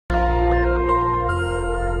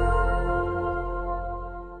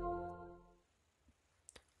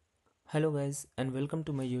Hello guys and welcome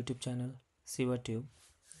to my YouTube channel SivaTube.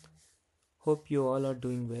 Hope you all are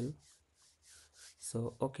doing well.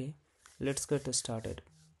 Let's get started.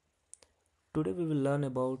 Today we will learn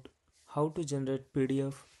about how to generate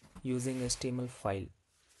PDF using HTML file.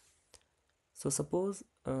 So suppose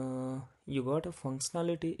you got a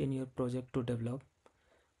functionality in your project to develop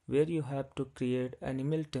where you have to create an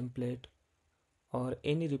email template or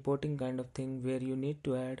any reporting kind of thing where you need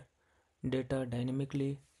to add data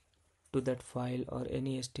dynamically to that file or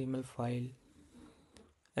any HTML file,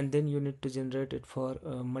 and then you need to generate it for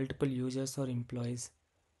multiple users or employees,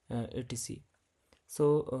 etc.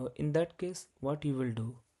 So in that case what you will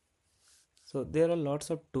do, so there are lots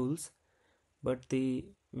of tools, but the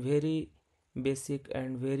very basic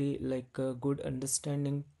and very good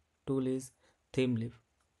understanding tool is Thymeleaf.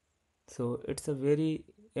 So it's a very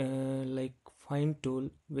fine tool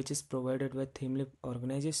which is provided by Thymeleaf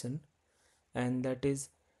organization, and that is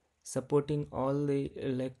supporting all the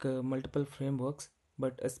multiple frameworks,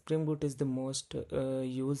 but Spring Boot is the most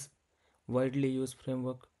widely used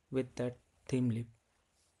framework with that Thymeleaf.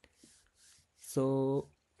 So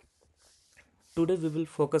today we will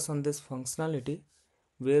focus on this functionality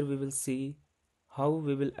where we will see how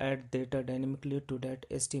we will add data dynamically to that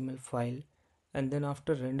HTML file, and then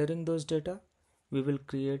after rendering those data we will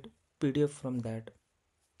create PDF from that.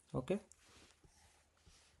 Okay,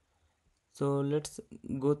 so let's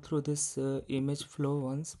go through this image flow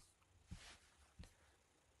once.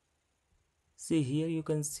 See, here you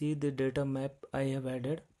can see the data map I have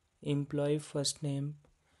added: employee first name,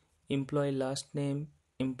 employee last name,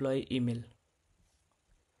 employee email.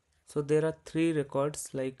 So there are three records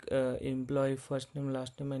employee first name,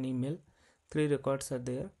 last name and email. Three records are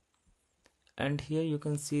there, and here you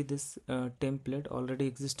can see this template, already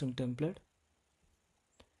existing template.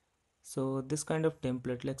 So this kind of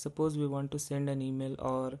template, like suppose we want to send an email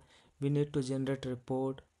or we need to generate a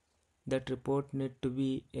report. That report need to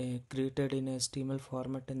be created in HTML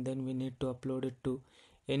format, and then we need to upload it to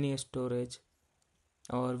any storage,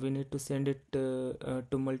 or we need to send it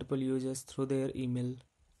to multiple users through their email.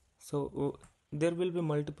 So there will be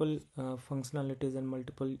multiple functionalities and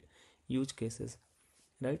multiple use cases,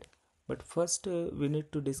 right? But first we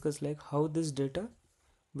need to discuss like how this data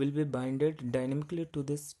will be binded dynamically to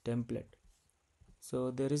this template.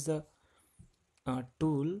 So there is a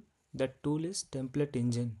tool. That tool is template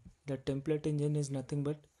engine. That template engine is nothing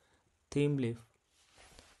but Thymeleaf.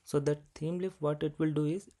 So that Thymeleaf, what it will do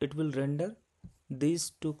is it will render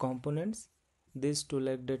these two components, these two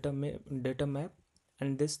like data map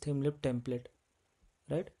and this Thymeleaf template,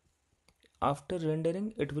 right? After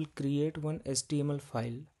rendering it will create one HTML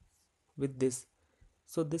file with this.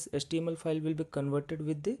 So this HTML file will be converted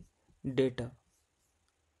with the data.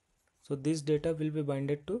 So this data will be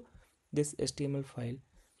binded to this HTML file,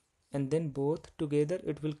 and then both together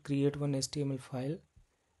it will create one HTML file,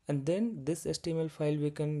 and then this HTML file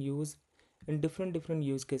we can use in different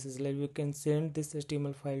use cases. Like we can send this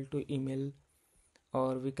HTML file to email,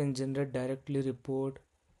 or we can generate directly report,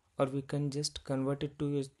 or we can just convert it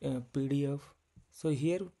to a PDF. So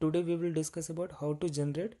here today we will discuss about how to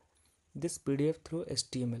generate this PDF through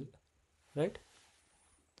HTML, right?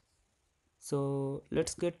 So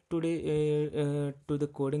let's get today to the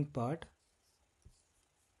coding part.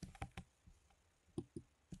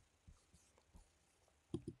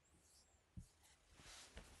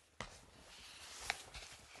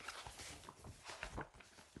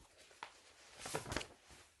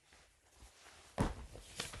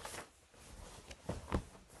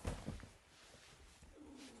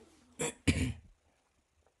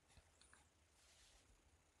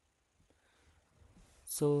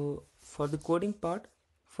 So for the coding part,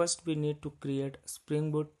 first we need to create a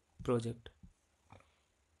Spring Boot project.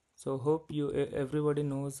 So hope you everybody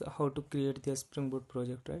knows how to create the Spring Boot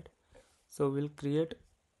project, right? So we'll create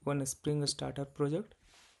one Spring Starter project.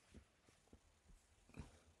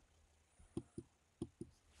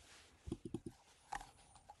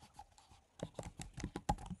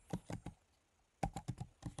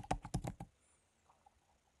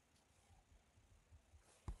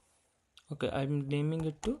 Okay, I'm naming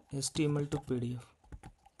it to HTML to PDF.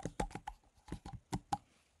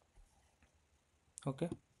 Okay.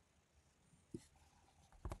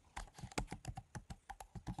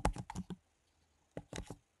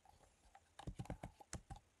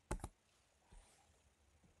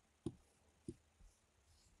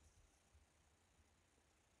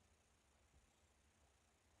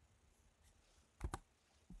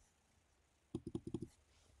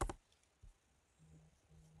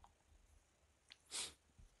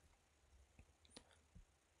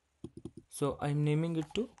 So I'm naming it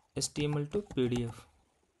to HTML to PDF.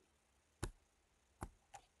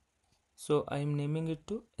 So I am naming it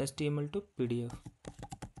to HTML to PDF.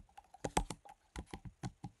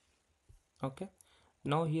 Okay,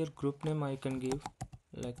 now here group name I can give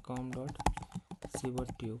like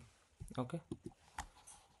com.ctube. Okay,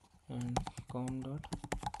 and com.ctube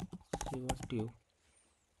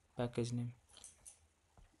package name.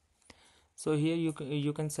 So here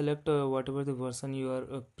you can select whatever the version you are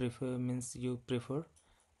you prefer,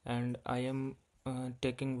 and I am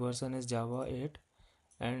taking version as Java 8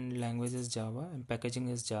 and language is Java and packaging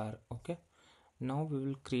is jar. Okay, now we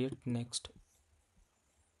will create next,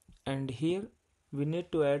 and here we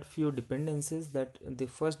need to add few dependencies. That the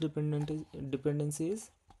first dependency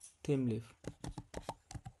is Thymeleaf.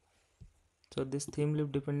 So this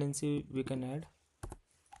Thymeleaf dependency we can add,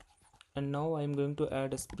 and now I am going to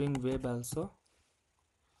add a Spring Web also.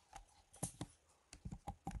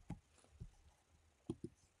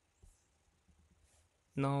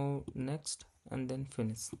 Now next, and then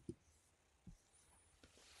finish.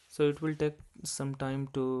 So it will take some time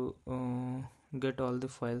to get all the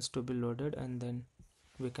files to be loaded, and then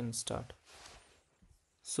we can start.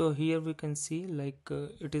 So here we can see like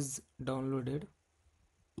it is downloaded,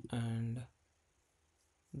 and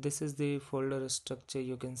this is the folder structure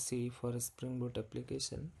you can see for a Spring Boot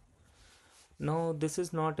application. Now this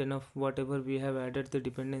is not enough. Whatever we have added the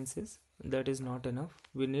dependencies, that is not enough.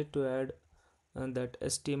 We need to add that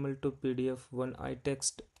HTML to PDF one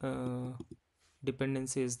iText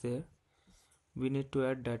dependency is there. We need to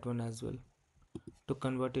add that one as well to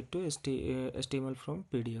convert it to HTML from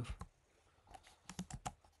PDF.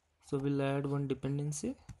 So we'll add one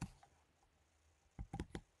dependency.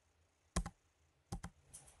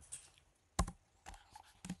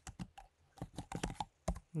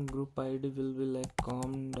 Group ID will be like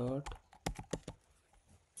com dot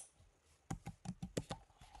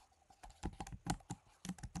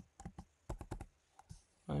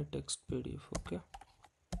iText PDF. Okay,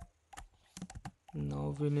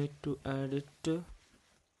 now we need to add it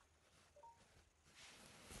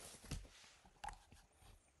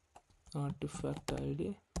artifact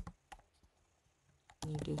ID.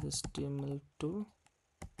 It is HTML to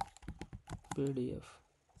PDF.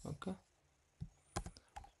 Okay,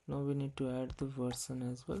 now we need to add the version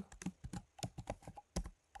as well.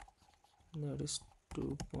 That is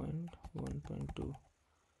 2.1.2.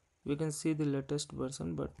 we can see the latest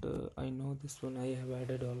version, but I know this one I have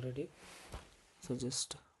added already, so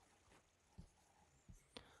just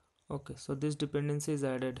okay. So this dependency is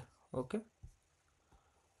added. Okay,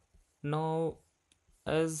 now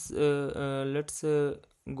as let's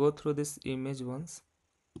go through this image once.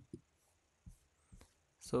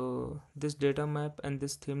 So this data map and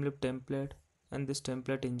this Thymeleaf template and this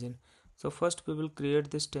template engine. So first we will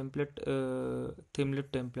create this template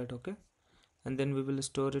Thymeleaf template. Okay, and then we will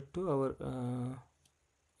store it to our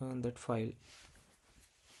that file,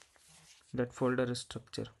 that folder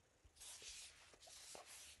structure.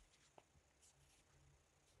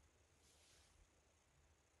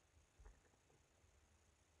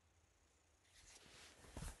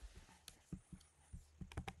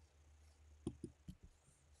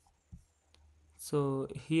 So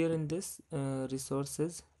here in this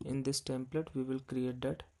resources, in this template we will create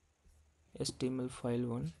that HTML file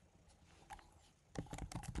one.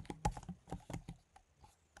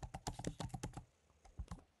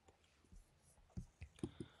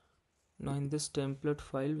 Now in this template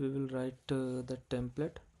file we will write the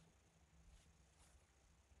template.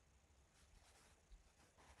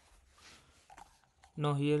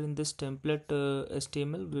 Now here in this template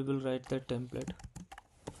HTML we will write the template.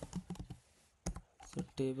 So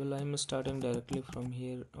table, I am starting directly from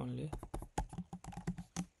here only.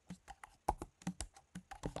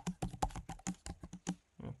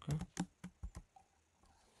 Okay,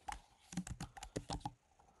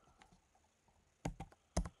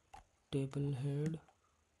 table head,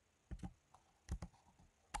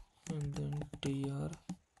 and then tr,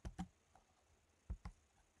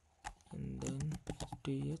 and then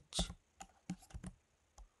th,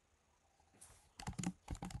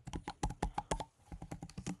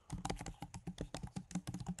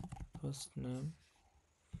 first name.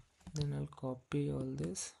 Then I'll copy all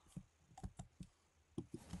this,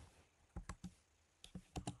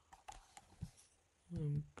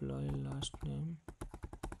 employee last name,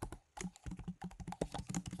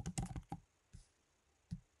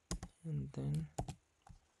 and then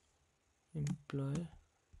employee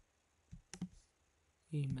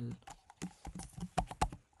email.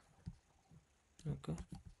 Okay,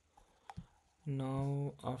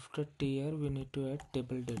 now after tr we need to add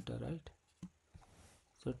table data, right?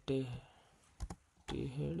 So t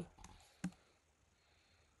head,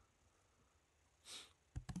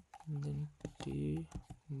 and then t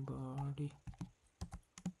body.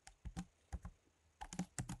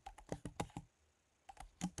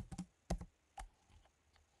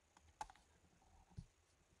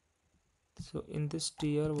 So in this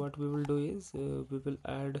tr what we will do is we will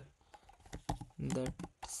add that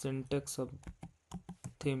syntax of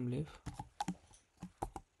Thymeleaf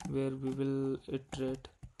where we will iterate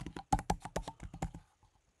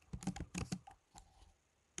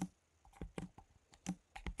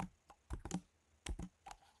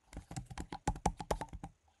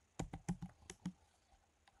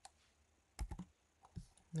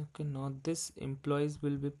okay. Now this employees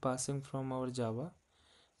will be passing from our Java,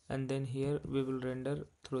 and then here we will render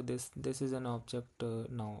through this is an object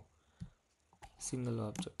now, single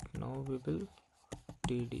object. Now we will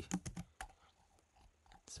td.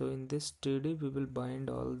 So in this td we will bind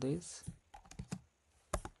all this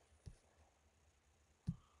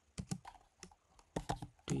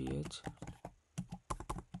th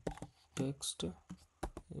text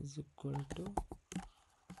is equal to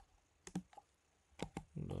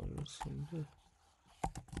dollar symbol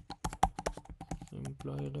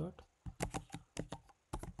employee dot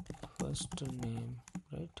first name,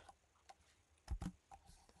 right?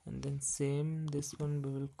 And then same this one we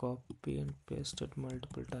will copy and paste it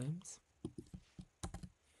multiple times.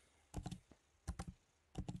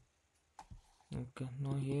 Okay,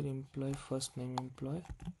 now here employee first name, employee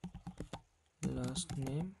last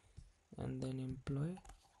name, and then employee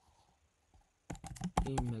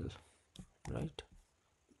email, right?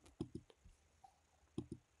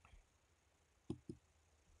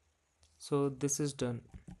 So this is done.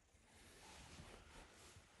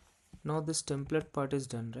 Now this template part is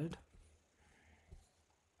done, right?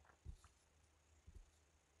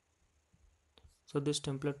 So this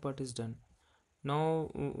template part is done. Now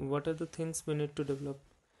what are the things we need to develop?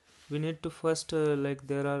 We need to first like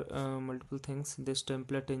there are multiple things, this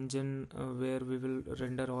template engine where we will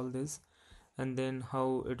render all this, and then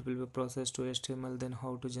how it will be processed to HTML, then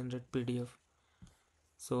how to generate PDF.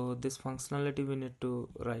 So this functionality we need to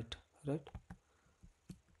write, right?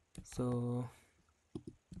 So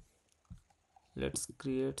let's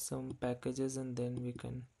create some packages and then we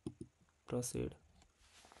can proceed.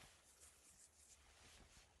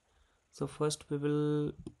 So first we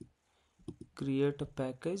will create a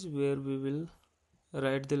package where we will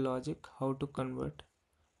write the logic how to convert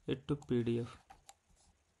it to PDF.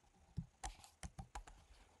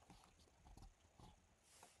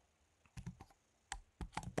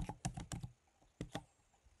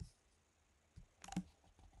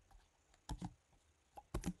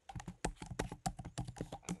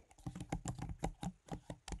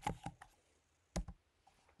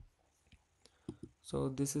 So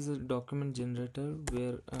this is a document generator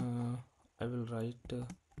where I will write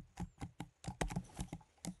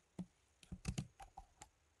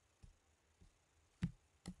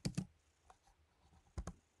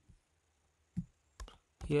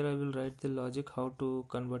here I will write the logic how to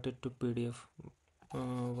convert it to PDF.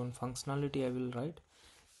 One functionality I will write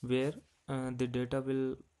where the data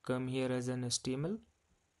will come here as an HTML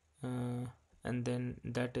and then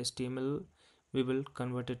that HTML we will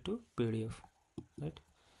convert it to PDF, right?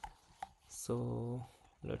 So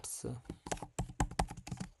let's so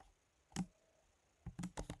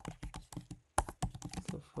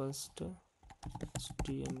first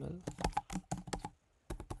HTML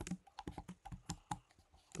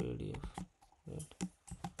PDF, right?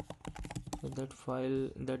 So that file,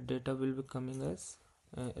 that data will be coming as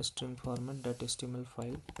a string format, that HTML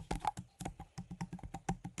file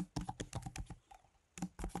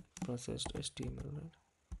processed HTML, right?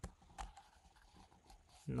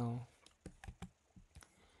 Now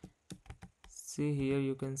see here,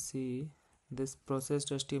 you can see this processed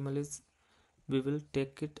HTML is, we will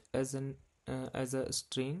take it as an as a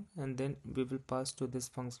string, and then we will pass to this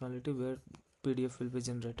functionality where PDF will be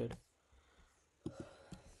generated.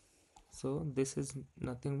 So this is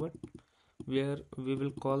nothing but where we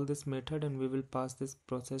will call this method and we will pass this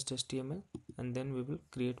processed HTML and then we will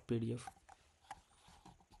create PDF.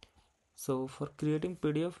 So for creating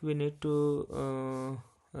PDF we need to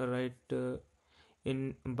write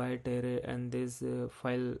in byte array, and this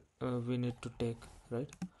file we need to take, right?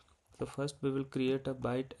 So first we will create a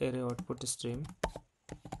byte array output stream.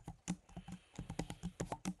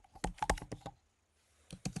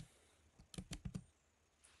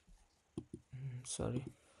 Sorry,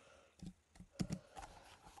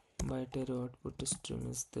 byte array output stream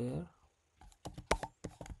is there.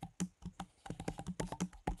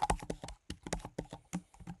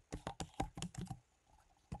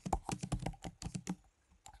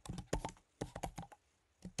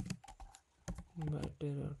 Byte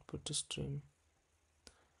error output stream.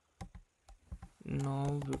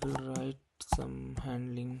 Now we will write some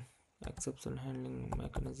exception handling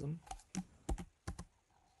mechanism.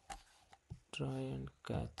 Try and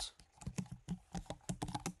catch.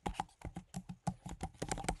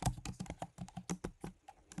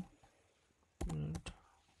 Right.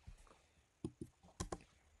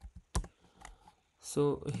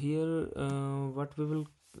 So here what we will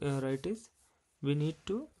write is we need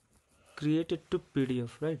to create it to PDF,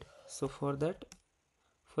 right? So for that,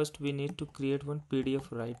 first we need to create one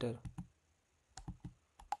PDF writer.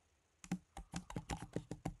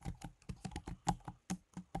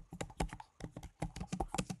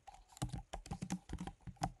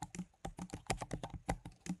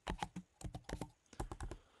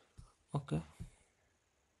 Okay.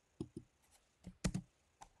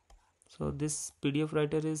 So this PDF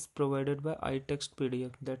writer is provided by iText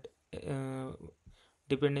PDF, that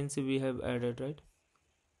dependency we have added, right?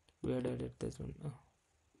 We had added this one.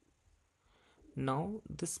 Now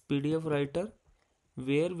this PDF writer,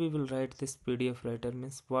 where we will write this PDF writer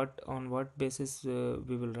means on what basis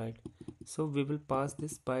we will write. So we will pass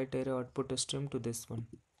this byte array output stream to this one.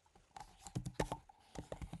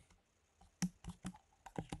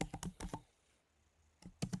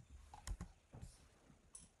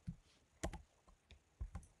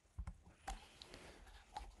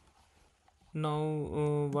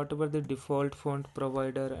 Now whatever the default font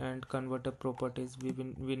provider and converter properties,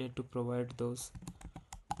 we need to provide those.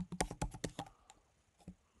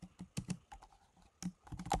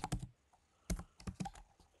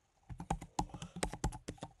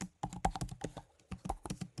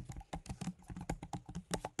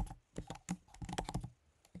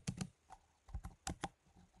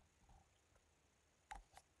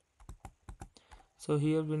 So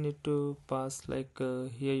here we need to pass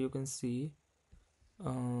here you can see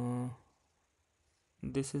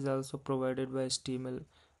this is also provided by HTML,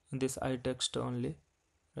 this iText only,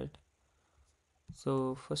 right?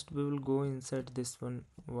 So first we will go inside this one.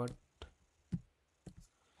 What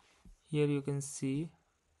here you can see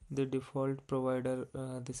the default provider,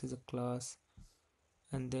 this is a class,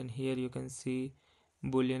 and then here you can see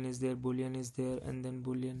boolean is there, and then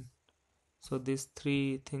boolean. So these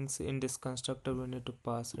three things in this constructor we need to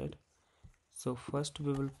pass, right? So first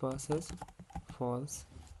we will pass as false.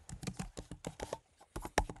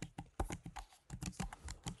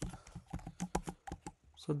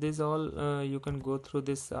 So this all you can go through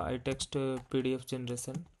this iText PDF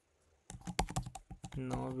generation.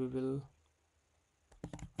 Now we will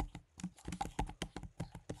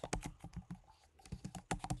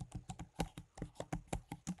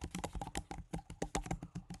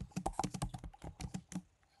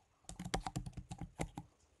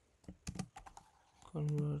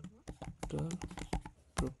converter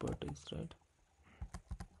properties, right?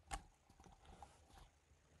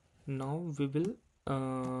 Now we will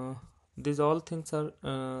these all things are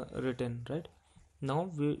written, right?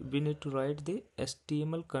 Now we need to write the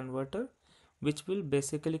HTML converter, which will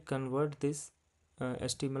basically convert this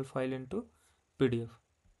HTML file into PDF.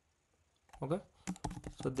 Okay,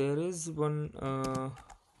 so there is one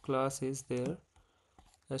class is there,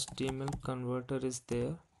 HTML converter is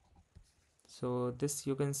there. So this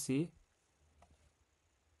you can see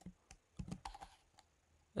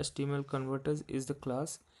HTML converters is the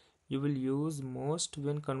class you will use most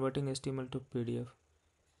when converting HTML to PDF.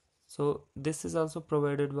 So this is also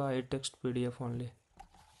provided by iText PDF only.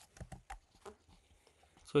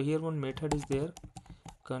 So here one method is there,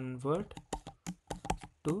 convert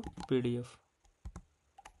to PDF.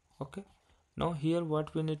 Okay, now here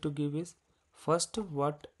what we need to give is first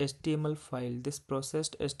what HTML file, this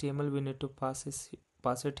processed HTML we need to pass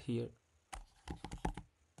it here.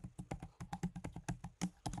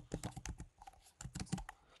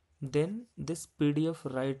 Then this PDF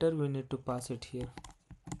writer we need to pass it here.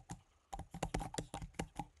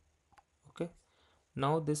 Okay,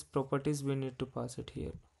 now this properties we need to pass it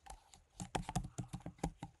here.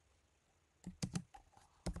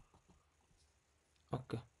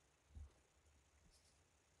 Okay,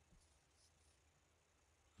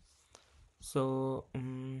 so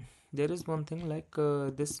there is one thing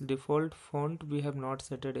this default font we have not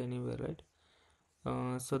set it anywhere, right?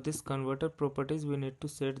 So this converter properties we need to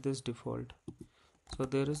set this default. So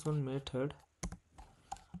there is one method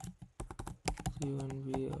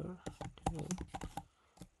unvr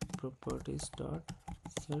properties dot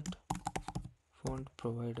set font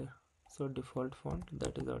provider. So default font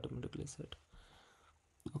that is automatically set.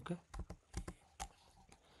 Okay,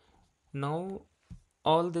 now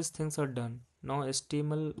all these things are done. Now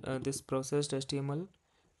HTML this processed HTML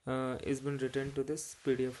is been written to this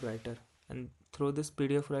PDF writer, and through this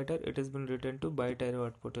PDF writer, it has been written to byte array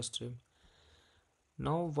output stream.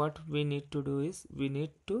 Now what we need to do is we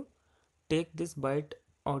need to take this byte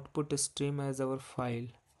output stream as our file.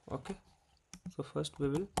 Okay, so first we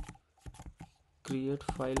will create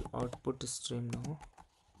file output stream now.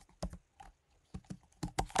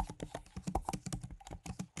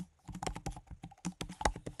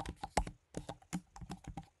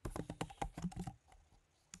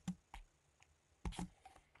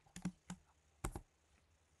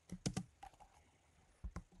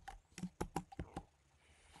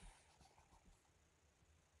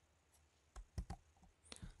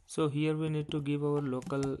 So here we need to give our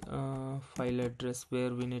local file address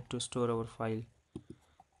where we need to store our file.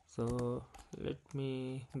 So let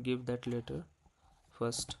me give that later.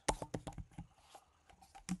 First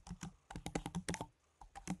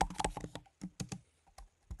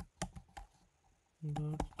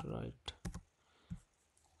dot write.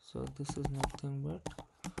 So this is nothing but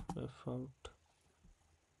f out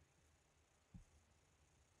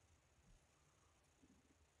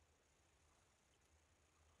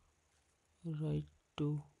write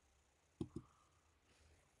to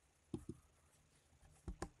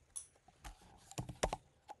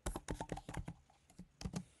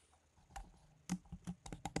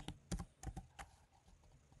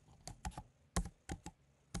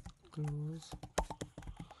close.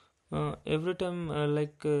 Every time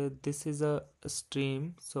this is a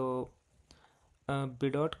stream, so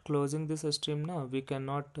without closing this stream now we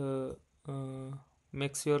cannot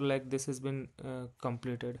make sure like this has been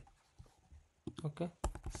completed. Okay,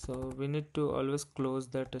 so we need to always close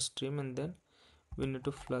that stream and then we need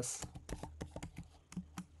to flush.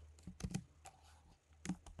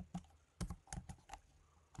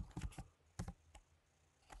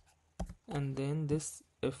 And then this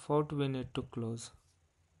f out we need to close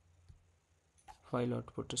file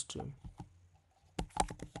output stream.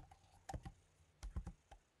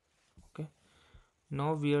 Okay,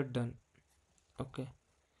 now we are done. Okay,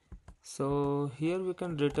 so here we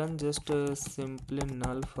can return just simply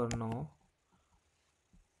null for now,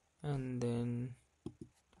 and then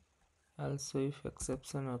also if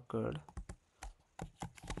exception occurred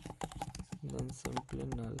then simply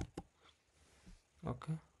null.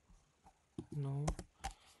 Okay, now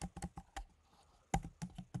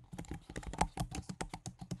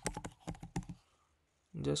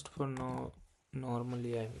just for now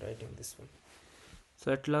normally I am writing this one.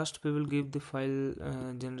 So at last we will give the file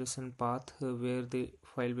generation path where the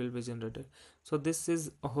file will be generated. So this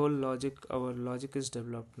is a whole logic, our logic is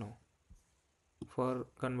developed now for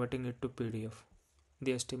converting it to PDF,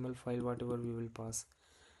 the HTML file whatever we will pass.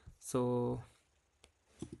 So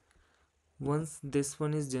once this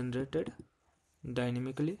one is generated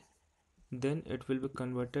dynamically, then it will be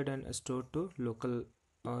converted and stored to local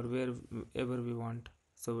or wherever we want.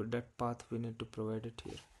 So that path we need to provide it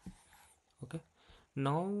here. Okay,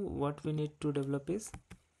 now what we need to develop is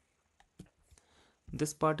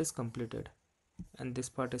this part is completed and this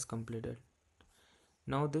part is completed.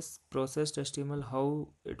 Now this processed HTML, how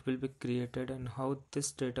it will be created and how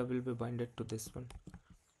this data will be binded to this one.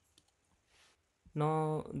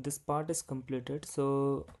 Now this part is completed,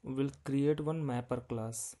 so we'll create one mapper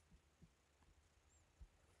class.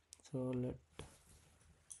 So let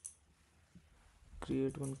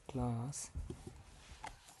create one class.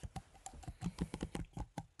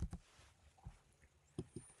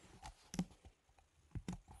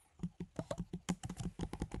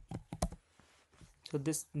 So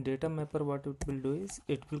this data mapper, what it will do is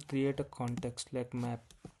it will create a context like map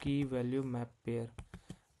key value map pair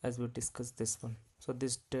as we discussed this one. So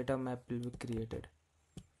this data map will be created.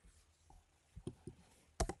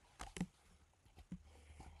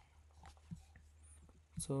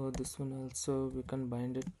 So this one also we can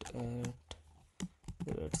bind it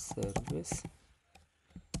at service.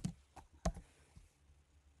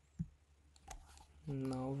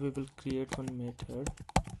 Now we will create one method.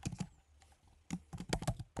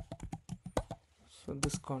 So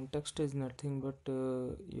this context is nothing but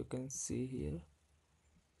you can see here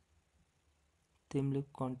Thymeleaf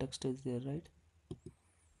context is there, right?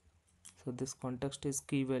 So this context is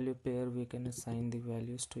key value pair, we can assign the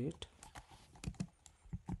values to it.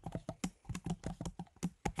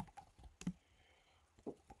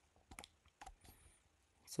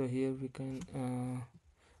 So here we can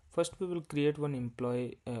first we will create one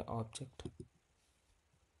employee object.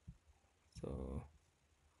 So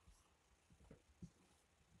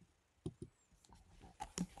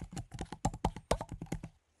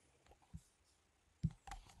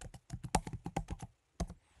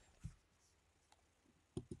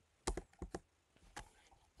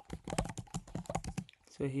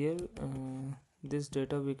So here this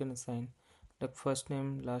data we can assign like first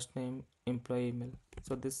name, last name, employee email.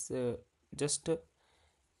 So this just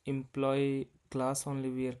employee class only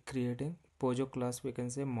we are creating. Pojo class we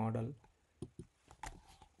can say model.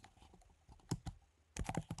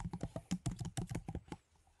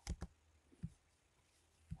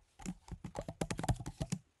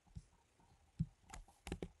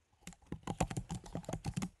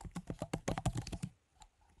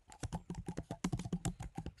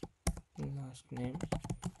 Last name,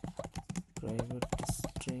 private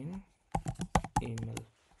string, email.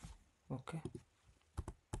 Okay,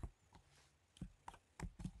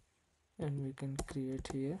 and we can create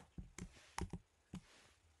here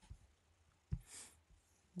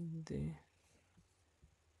the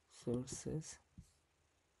sources.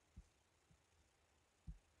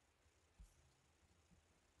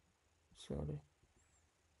 Sorry.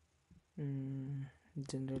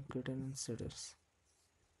 Generate greater and considers.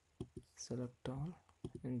 Select all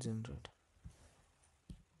and generate.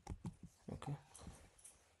 Okay.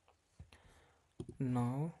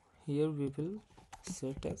 Now here we will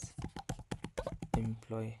set as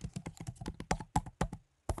employee.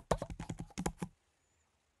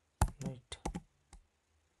 Right.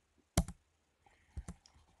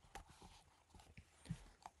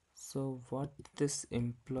 So what this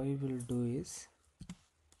employee will do is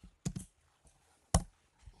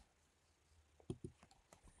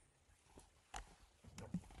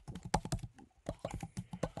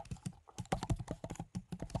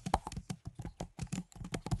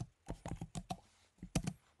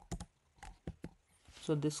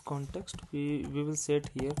so this context we will set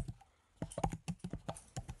here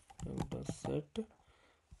set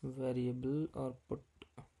variable or put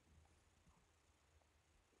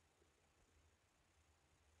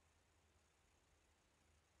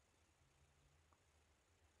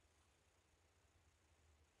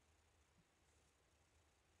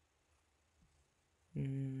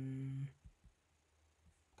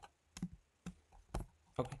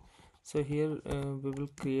okay. So here we will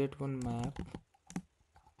create one map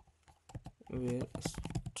where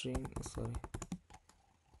string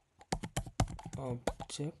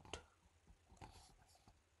object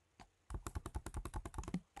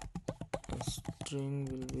string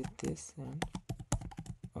will be this and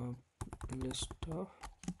a list of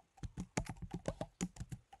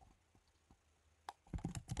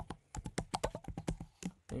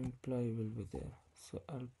employee will be there. So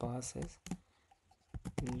I'll pass as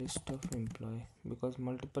list of employee because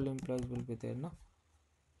multiple employees will be there now.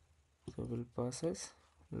 So we'll pass as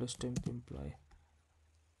list of employee.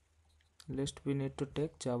 List we need to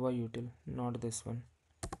take Java util, not this one.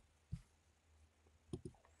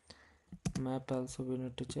 Map also we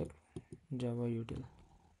need to check Java util.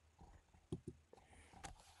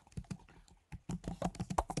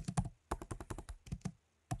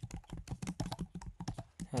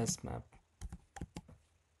 Has map.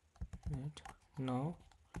 Right. Now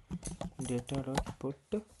data dot put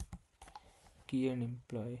key and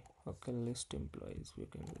employee. Okay, list employees we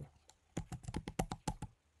can do.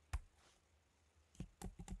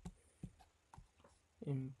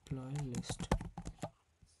 Employee list.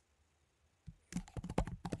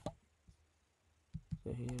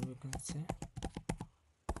 So here we can say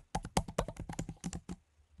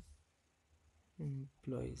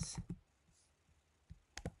employees.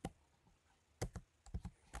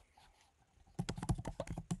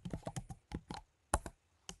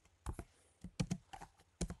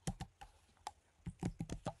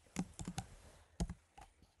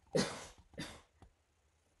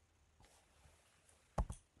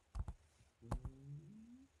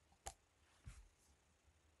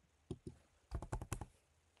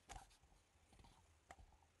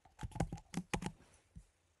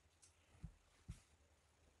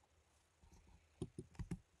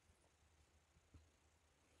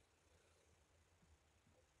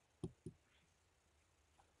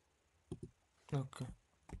 Okay,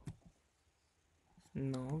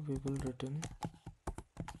 now we will return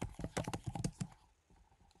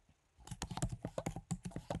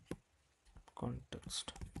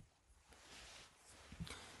context.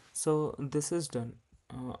 So this is done.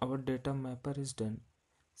 Our data mapper is done.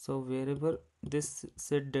 So wherever this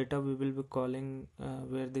set data we will be calling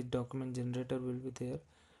where the document generator will be there,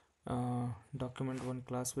 document one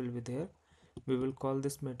class will be there, we will call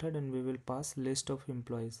this method and we will pass list of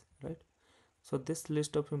employees, right? So this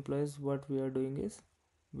list of employees, what we are doing is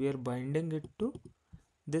we are binding it to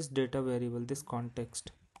this data variable, this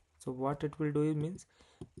context. So what it will do is means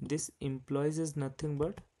this employees is nothing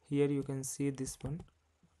but here you can see this one,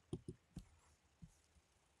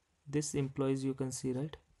 this employees you can see,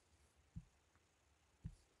 right?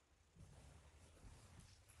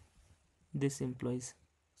 this employees.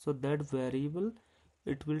 So that variable,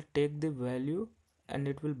 it will take the value and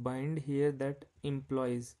it will bind here that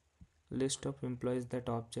employees, list of employees, that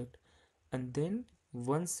object, and then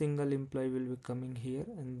one single employee will be coming here,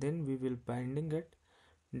 and then we will binding it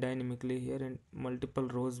dynamically here, and multiple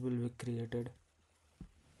rows will be created.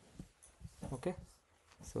 Okay,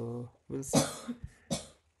 so we'll see.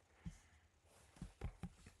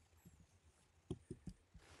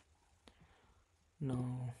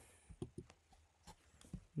 Now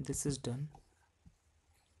this is done.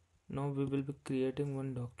 Now we will be creating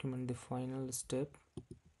one document, the final step.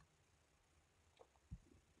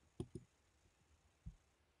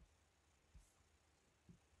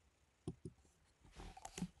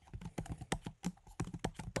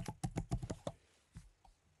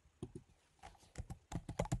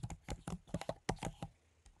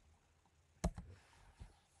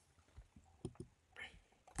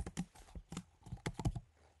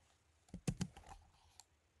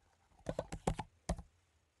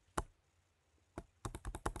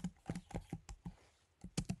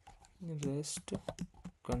 REST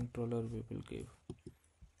controller we will give.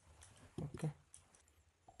 Okay,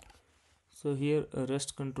 so here a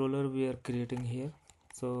REST controller we are creating here.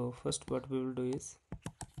 So first what we will do is,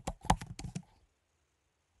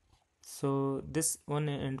 so this one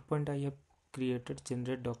endpoint I have created,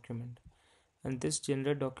 generate document, and this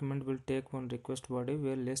generate document will take one request body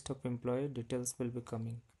where list of employee details will be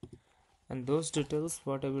coming, and those details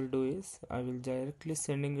what I will do is I will directly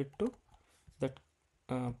sending it to that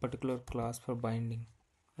particular class for binding,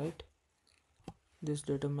 right? This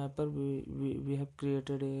data mapper we have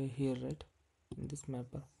created here, right, in this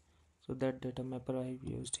mapper. So that data mapper I have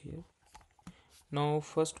used here. Now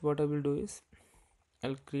first what I will do is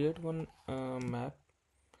I'll create one map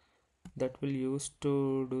that will use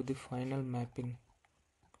to do the final mapping.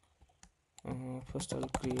 First I'll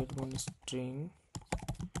create one string,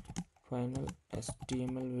 final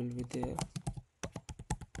HTML will be there,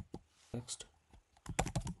 text.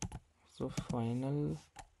 So final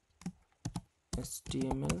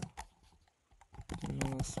HTML,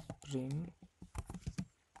 no spring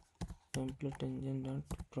template engine dot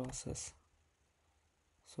process.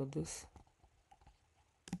 So this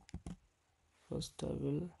first I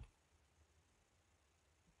will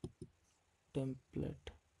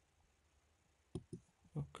template.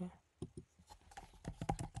 Okay,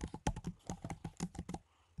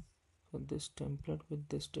 so this template with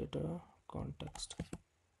this data context.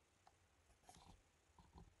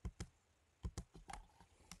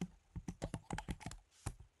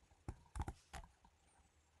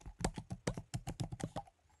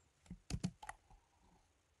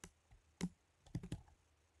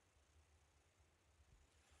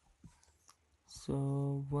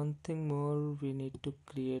 So one thing more we need to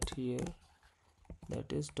create here,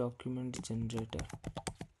 that is document generator.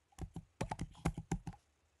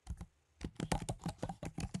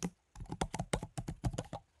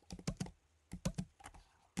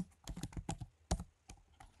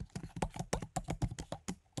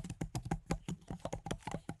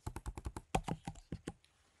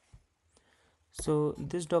 So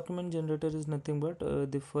this document generator is nothing but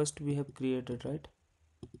the first we have created, right,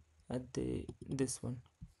 at the this one,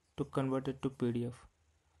 to convert it to PDF.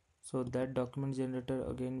 So that document generator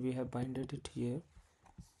again we have binded it here,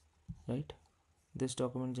 right, this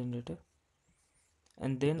document generator,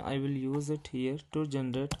 and then I will use it here to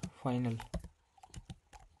generate final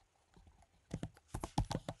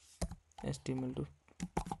HTML to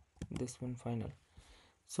this one final.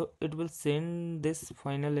 So it will send this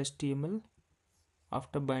final HTML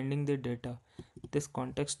after binding the data. This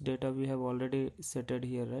context data we have already set it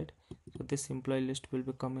here, right? So this employee list will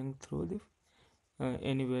be coming through the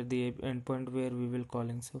anywhere the endpoint where we will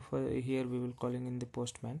calling. So for here we will calling in the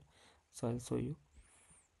postman. So I'll show you,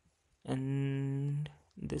 and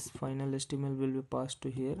this final HTML will be passed to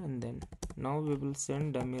here, and then now we will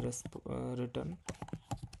send dummy return.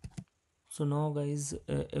 So now guys,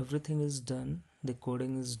 everything is done, the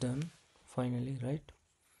coding is done finally, right?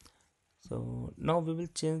 So now we will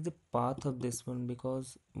change the path of this one,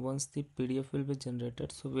 because once the PDF will be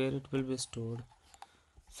generated, so where it will be stored.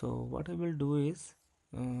 So what I will do is,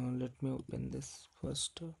 let me open this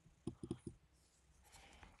first,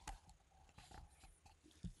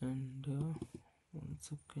 and 1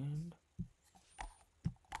 second.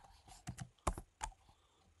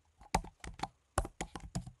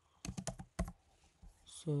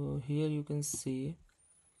 So here you can see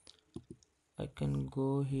I can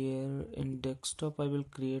go here in desktop. I will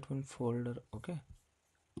create one folder. Okay,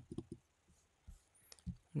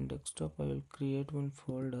 in desktop I will create one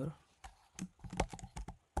folder,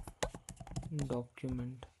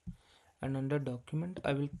 document, and under document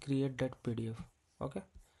I will create that PDF. Okay,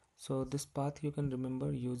 so this path you can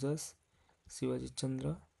remember: users, Shivaji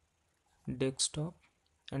Chandra, desktop,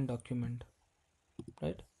 and document.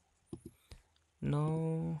 Right,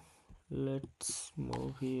 now let's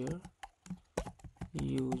move here: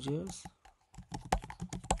 users,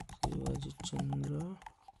 Shivaji Chandra,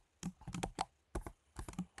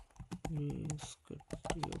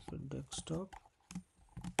 desktop,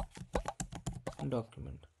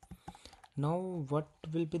 document. Now what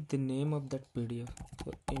will be the name of that PDF?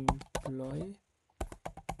 So employee.pdf.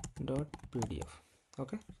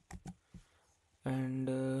 okay, and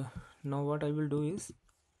now what I will do is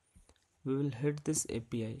we will hit this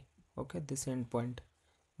API, okay, this endpoint,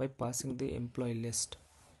 by passing the employee list.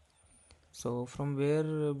 So from where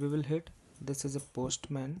we will hit, this is a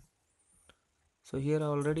postman. So here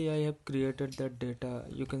already I have created that data.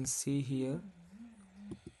 You can see here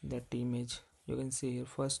that image. You can see here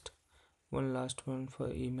first one, last one, for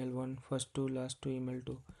email one, first two, last two, email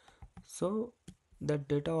two. So that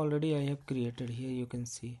data already I have created here. You can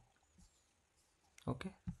see.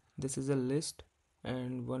 Okay, this is a list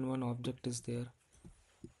and one object is there.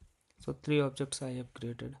 So 3 objects I have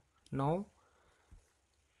created. Now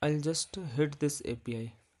I'll just hit this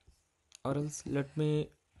API, or else let me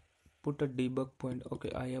put a debug point.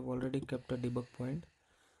 Okay, I have already kept a debug point,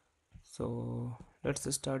 so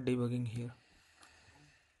let's start debugging here.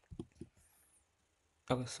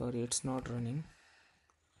 Okay, sorry, it's not running.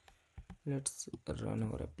 Let's run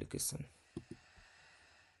our application.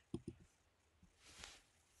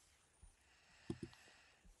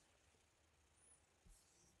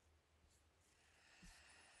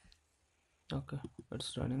 Okay,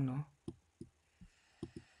 it's running now.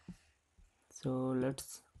 So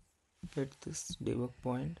let's hit this debug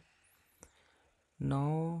point.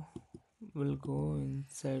 Now we'll go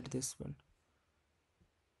inside this one.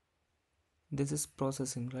 This is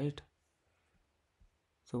processing, right?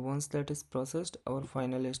 So once that is processed, our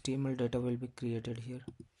final HTML data will be created here.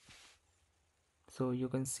 So you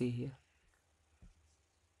can see here,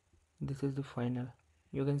 this is the final.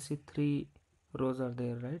 You can see 3 rows are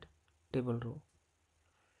there, right? Table row.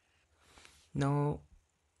 Now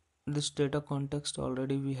this data context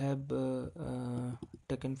already we have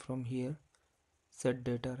taken from here, set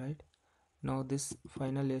data, right? Now this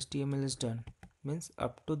final HTML is done, means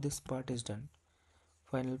up to this part is done.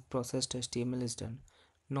 Final processed HTML is done.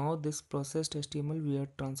 Now this processed HTML we are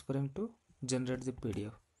transferring to generate the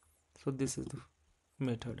PDF. So this is the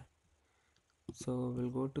method. So we'll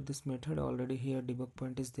go to this method. Already here debug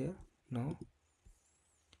point is there. Now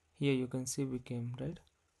here you can see we came, right?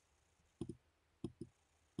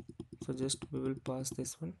 So just we will pass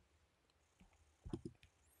this one.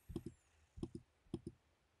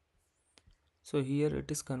 So here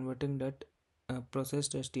it is converting that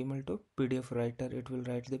processed HTML to PDF writer. It will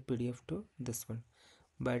write the PDF to this one,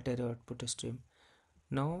 byte array output stream.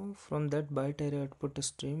 Now from that byte array output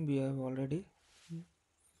stream we have already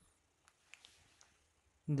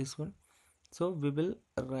this one. So we will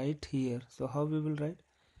write here. So how we will write?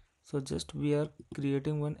 So just we are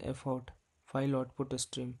creating one fout, file output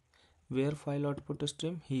stream. Where file output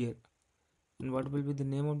stream? Here. And what will be the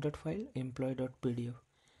name of that file? employee.pdf.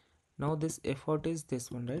 Now this fout is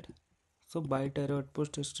this one, right? So byte array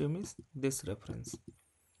output stream is this reference.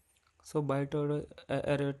 So byte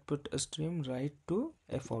array output stream write to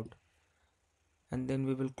fout, and then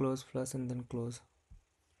we will close plus and then close.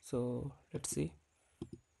 So let's see.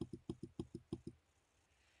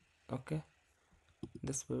 Okay,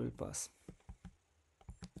 this we will pass.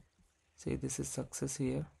 See, this is success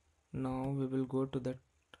here. Now we will go to that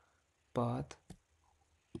path.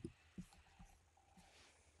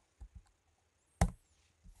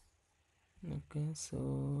 Okay,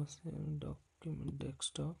 so document,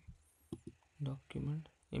 desktop, document,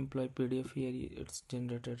 employee PDF. Here it's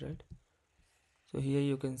generated, right? So here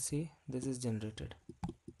you can see this is generated.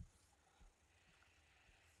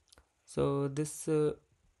 So this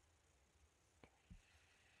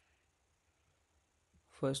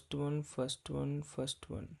first one,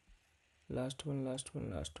 last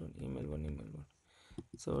one, email one.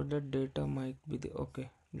 So that data might be the okay,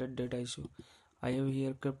 that data issue. I have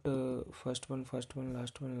here kept first one, last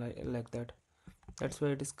one, like that. That's why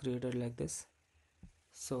it is created like this.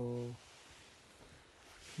 So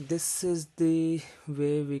this is the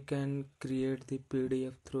way we can create the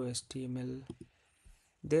PDF through HTML.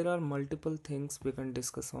 There are multiple things we can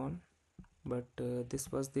discuss on, but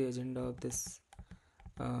this was the agenda of this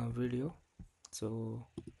video. So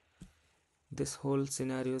this whole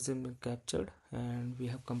scenario has been captured and we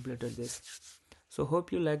have completed this. So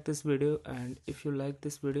hope you like this video, and if you like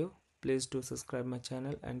this video, please do subscribe my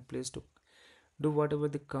channel, and please do whatever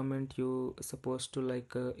the comment you supposed to,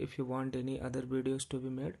 like if you want any other videos to be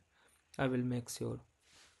made, I will make sure.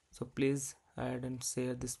 So please add and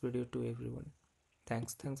share this video to everyone.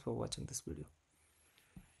 Thanks for watching this video.